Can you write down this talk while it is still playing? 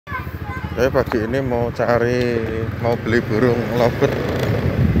Saya pagi ini mau beli burung lovebird.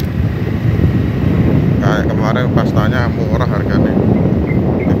 Kayak kemarin pas tanya murah harganya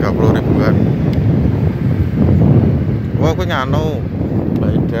 30 ribuan. Wah, aku nyano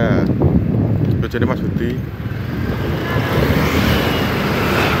Mbak Ida. Jadi Mas Budi.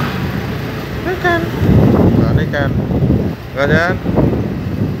 Ini kan. Nah, ini kan. Enggak kan?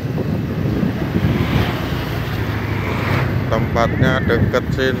 Tempatnya deket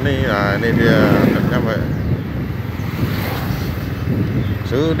sini. Nah, ini dia. Udah nyampe.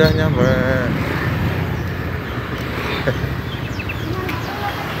 Sudah nyampe.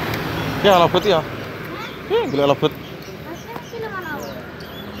 Ya, lovebird ya. Gila lovebird.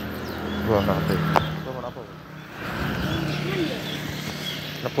 Gua ngerti. Itu mana apa?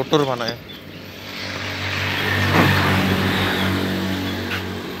 Neputur mana ya?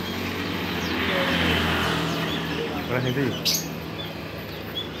 Mana ini?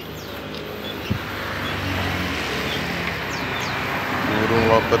 Burung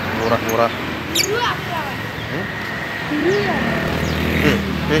lovebird murah-murah.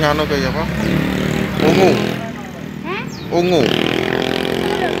 Ini nganu kayak apa? Ungu. Ungu.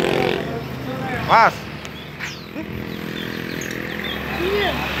 Mas.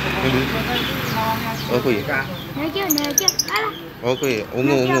 Oke. Oke,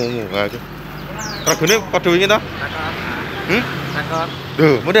 ungu. Nah, regane padha wingi ta? Sakot.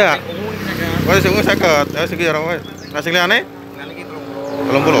 Duh, mudah. Wis ungu sakot. Ya sing ora apa. Lah sing liyane? Iki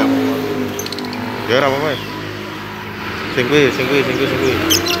 30. Ya ora apa-apa. Sing kuwi.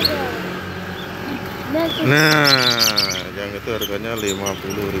 Nah, yang itu harganya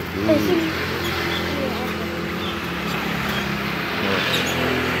 50.000.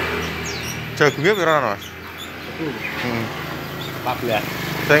 Jagungnya berapa, Mas? 14.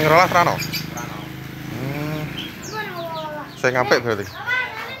 Sing rolas rano? Sing apik berarti.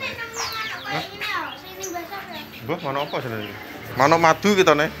 Mbah, mana apa jenenge? Manuk madu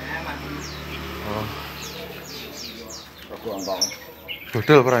kita nih. Oh.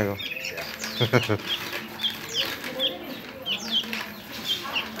 Dodol pernah ya?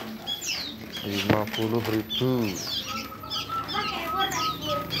 50.000.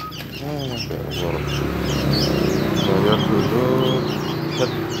 Bayar dulu.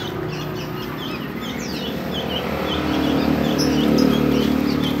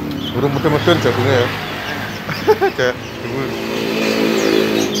 Burung meden-meden jagungnya ya.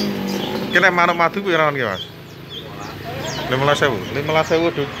 Kene manuk madu piranan ki, Mas? 15.000.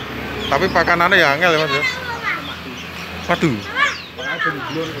 15.000, tapi pakanannya ya angel ya, Mas ya. Madu.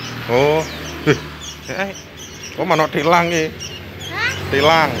 Oh. Oh, manuk tilang iki.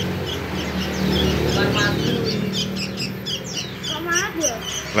 Tilang.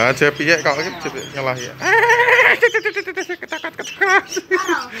 Lah aja piye kok iki ngelah ya. Ketak-ketak.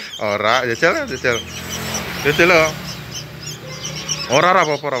 Ora, jajal. Jajal. Ora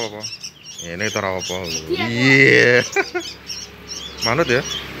apa-apa. Ini itu ora apa. Iya. Manut ya?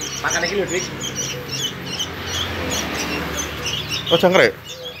 Makan iki lho, Dik. Oh, jangkrik.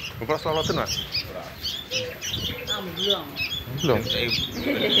 Bapak selolotin, Mas? Belum.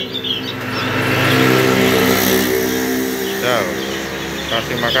 Ya,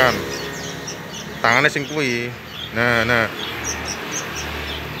 kasih makan. Tangannya sing kuwi. Nah.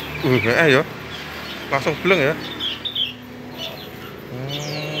 Ya. Langsung beleng ya.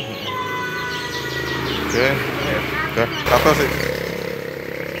 Oke. Udah, kata sih.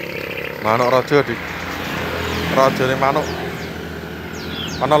 Manuk raja di. Rajane manuk.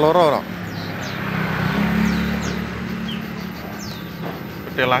 Ana loro ora?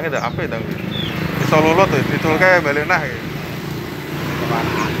 Ketelange ndak apik ta kuwi. Iso lulut to, ditulke balik nah iki.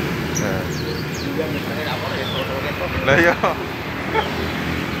 Lah iya.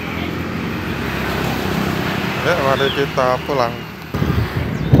 Ya, mari kita pulang.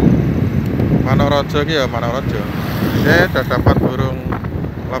 Manuk raja iki ya, manuk raja. Udah dapat burung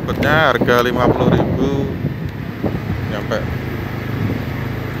lovebird-nya harga 50.000. Nyampe.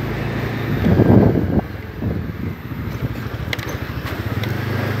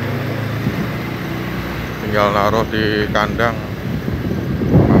 Tinggal naruh di kandang.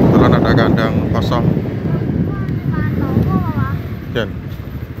 Kebetulan ada kandang kosong. Dan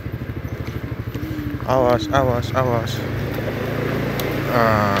awas.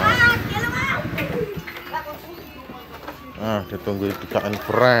 Ditunggu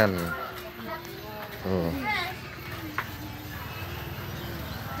Dika&friend.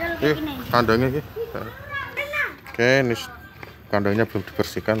 Kandangnya ini. Oke, ini kandangnya belum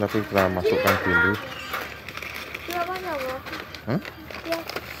dibersihkan, tapi kita masukkan dulu.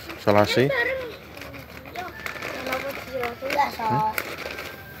 Isolasi.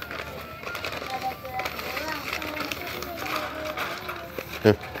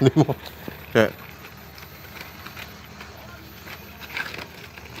 Ini mau kayak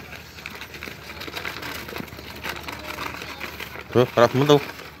tuh, harap mentuh.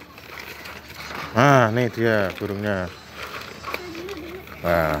 Nah, ini dia burungnya.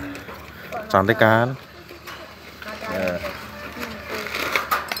 Wah, cantik kan? Ya.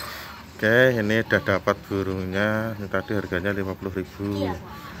 Oke, ini udah dapat burungnya. Ini tadi harganya 50.000.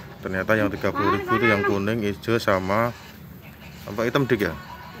 Ternyata yang 30.000 itu yang kuning, hijau sama apa hitam dik ya?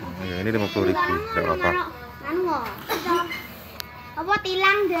 Ya ini 50.000. Enggak apa-apa. Apa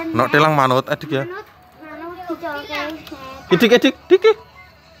tilang dan Tilang manut adik ya. manut Dik.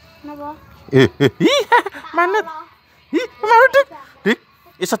 napa? Manut. Manut dik. Dik,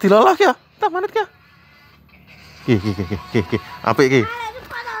 isa dilolah ya. Tak manut ya. Apik iki.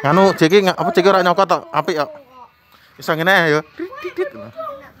 Nganu jeki apa jeki ora nyokot tok, apik ya. Isa ngene ya.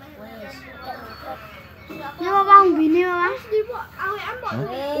 Ya apa umbine, Mas?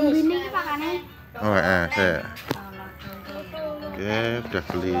 Umbine iki pakane. Oh, sik. Oke, udah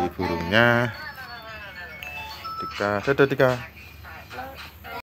beli burungnya. Dika, dadah Dika.